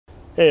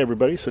Hey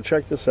everybody, so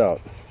check this out.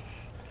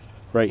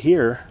 Right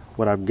here,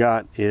 what I've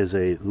got is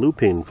a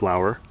lupine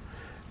flower,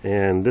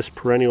 and this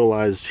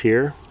perennialized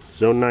here,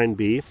 zone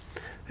 9B,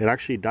 it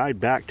actually died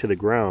back to the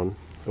ground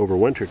over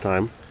winter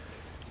time.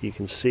 You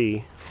can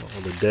see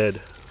all the dead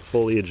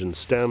foliage and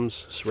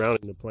stems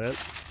surrounding the plant.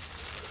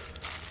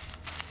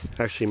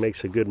 Actually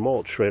makes a good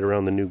mulch right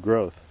around the new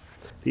growth.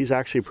 These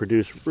actually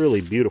produce really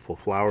beautiful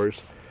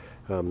flowers.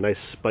 Nice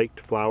spiked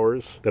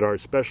flowers that are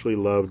especially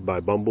loved by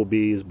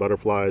bumblebees,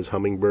 butterflies,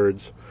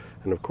 hummingbirds,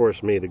 and of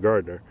course me, the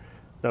gardener.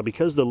 Now,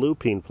 because the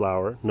lupine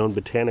flower, known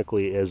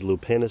botanically as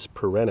Lupinus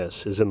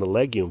perennis, is in the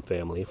legume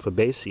family,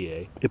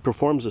 Fabaceae, it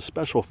performs a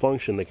special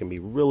function that can be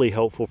really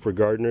helpful for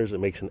gardeners. It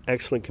makes an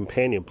excellent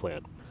companion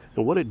plant.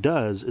 And what it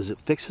does is it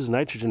fixes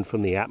nitrogen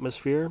from the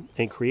atmosphere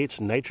and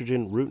creates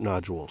nitrogen root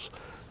nodules,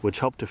 which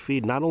help to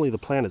feed not only the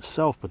plant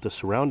itself, but the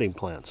surrounding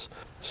plants.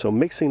 So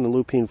mixing the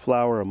lupine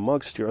flower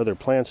amongst your other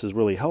plants is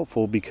really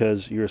helpful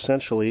because you're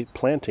essentially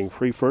planting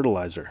free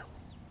fertilizer.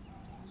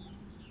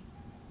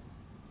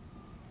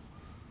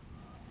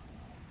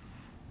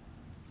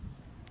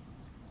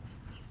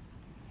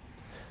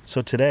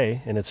 So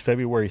today, and it's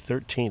February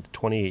 13th,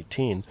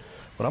 2018,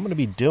 what I'm going to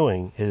be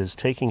doing is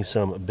taking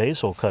some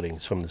basal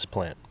cuttings from this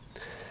plant.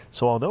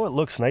 So although it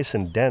looks nice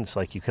and dense,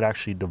 like you could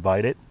actually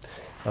divide it,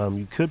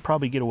 you could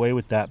probably get away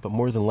with that, but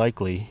more than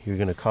likely you're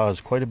going to cause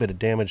quite a bit of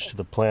damage to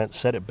the plant,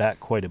 set it back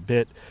quite a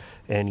bit,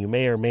 and you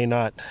may or may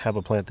not have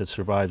a plant that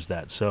survives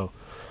that. So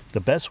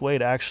the best way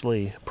to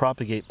actually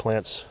propagate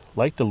plants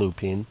like the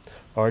lupine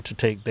are to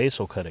take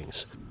basal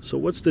cuttings. So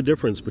what's the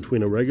difference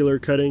between a regular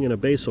cutting and a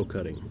basal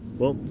cutting?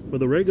 Well,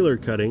 with a regular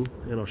cutting,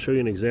 and I'll show you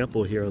an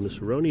example here on this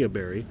aronia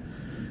berry,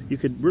 you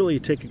could really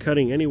take a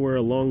cutting anywhere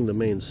along the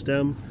main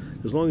stem,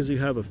 as long as you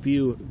have a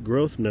few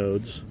growth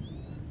nodes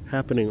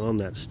happening on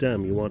that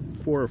stem. You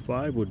want 4 or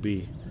 5 would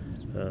be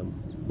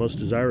most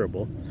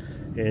desirable,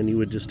 and you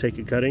would just take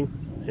a cutting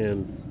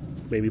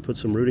and maybe put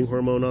some rooting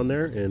hormone on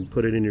there and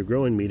put it in your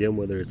growing medium,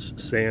 whether it's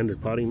sand or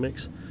potting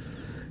mix.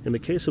 In the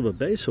case of a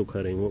basal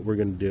cutting, what we're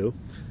going to do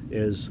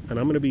is, and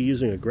I'm going to be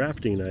using a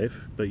grafting knife,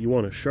 but you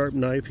want a sharp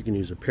knife, you can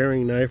use a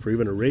paring knife or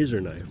even a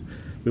razor knife.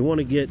 We want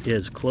to get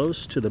as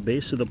close to the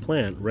base of the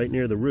plant, right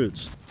near the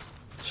roots.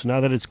 So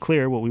now that it's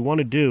clear, what we want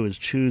to do is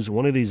choose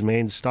one of these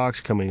main stalks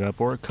coming up,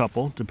 or a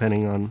couple,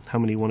 depending on how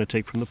many you want to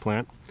take from the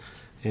plant.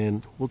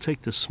 And we'll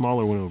take this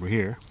smaller one over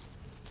here.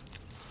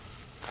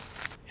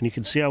 And you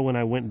can see how when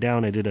I went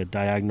down, I did a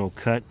diagonal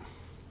cut.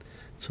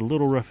 It's a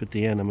little rough at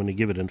the end. I'm going to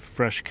give it a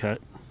fresh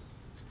cut,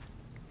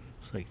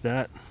 just like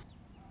that.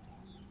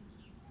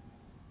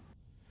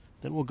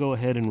 Then we'll go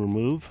ahead and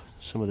remove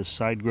some of the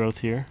side growth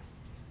here.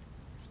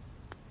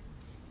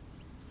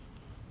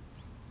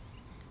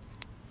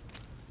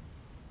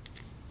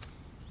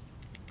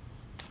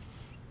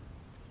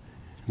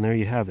 And there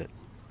you have it.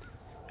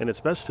 And it's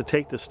best to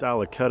take this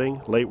style of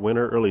cutting late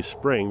winter, early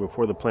spring,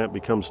 before the plant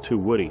becomes too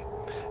woody.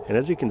 And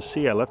as you can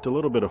see, I left a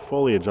little bit of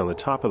foliage on the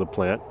top of the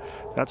plant.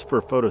 That's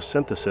for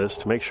photosynthesis,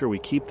 to make sure we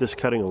keep this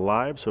cutting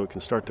alive so it can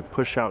start to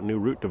push out new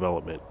root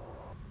development.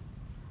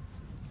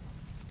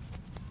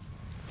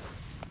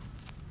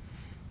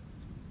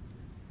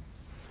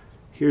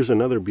 Here's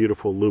another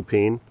beautiful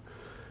lupine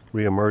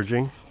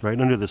re-emerging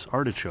right under this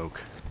artichoke.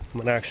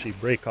 I'm going to actually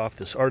break off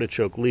this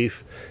artichoke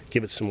leaf,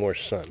 give it some more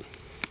sun.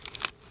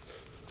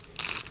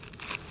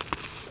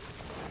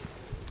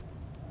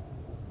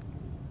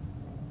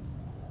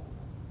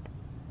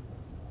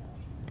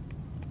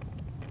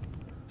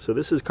 So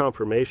this is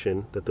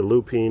confirmation that the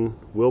lupine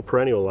will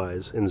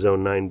perennialize in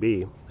zone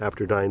 9B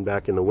after dying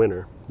back in the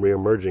winter,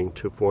 re-emerging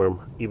to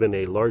form even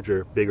a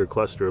larger, bigger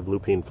cluster of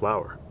lupine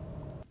flower.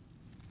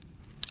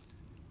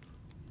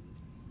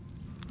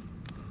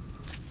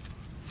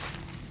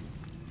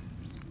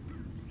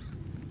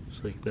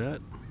 Just like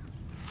that.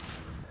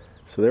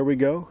 So there we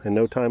go, in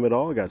no time at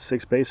all. I got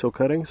 6 basal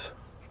cuttings,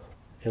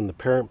 and the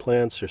parent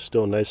plants are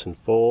still nice and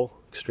full,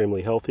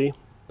 extremely healthy.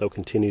 They'll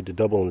continue to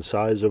double in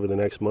size over the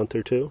next month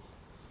or two.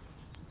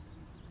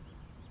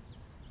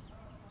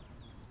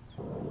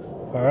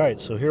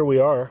 Alright, so here we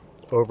are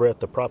over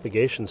at the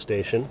propagation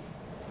station.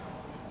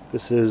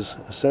 This is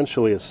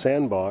essentially a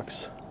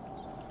sandbox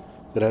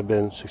that I've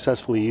been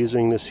successfully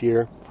using this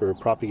year for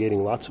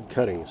propagating lots of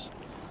cuttings.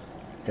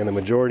 And the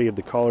majority of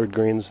the collard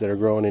greens that are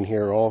growing in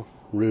here are all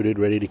rooted,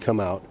 ready to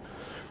come out.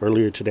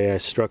 Earlier today I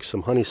struck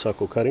some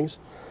honeysuckle cuttings,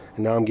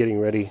 and now I'm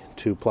getting ready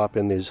to plop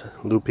in these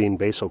lupine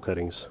basal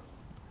cuttings.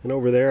 And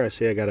over there I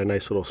see I got a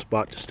nice little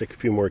spot to stick a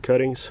few more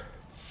cuttings.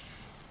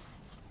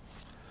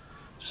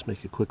 Just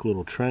make a quick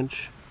little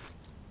trench.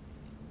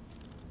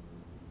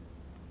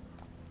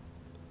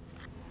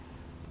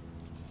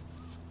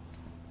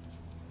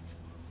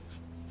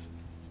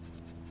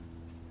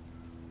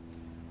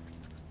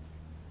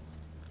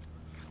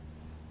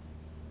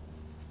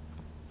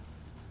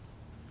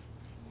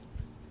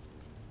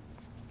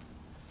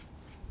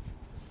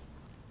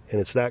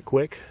 And it's that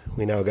quick.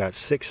 We now got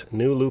 6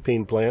 new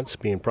lupine plants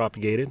being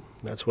propagated.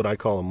 That's what I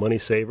call a money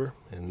saver,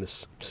 and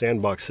this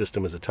sandbox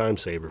system is a time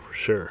saver for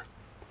sure.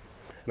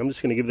 And I'm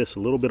just going to give this a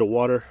little bit of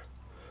water,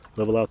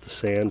 level out the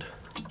sand.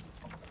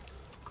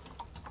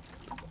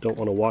 Don't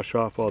want to wash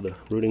off all the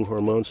rooting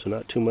hormones, so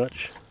not too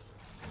much.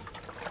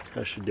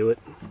 That should do it.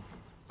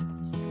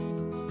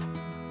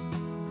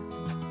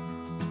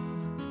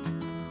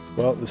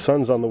 Well, the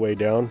sun's on the way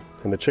down,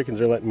 and the chickens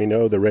are letting me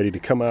know they're ready to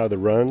come out of the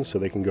run so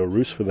they can go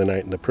roost for the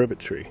night in the privet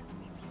tree.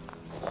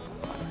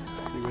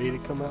 You ready to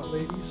come out,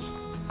 ladies?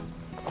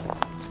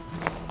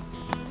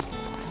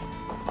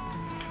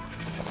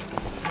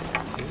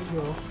 Here we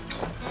go.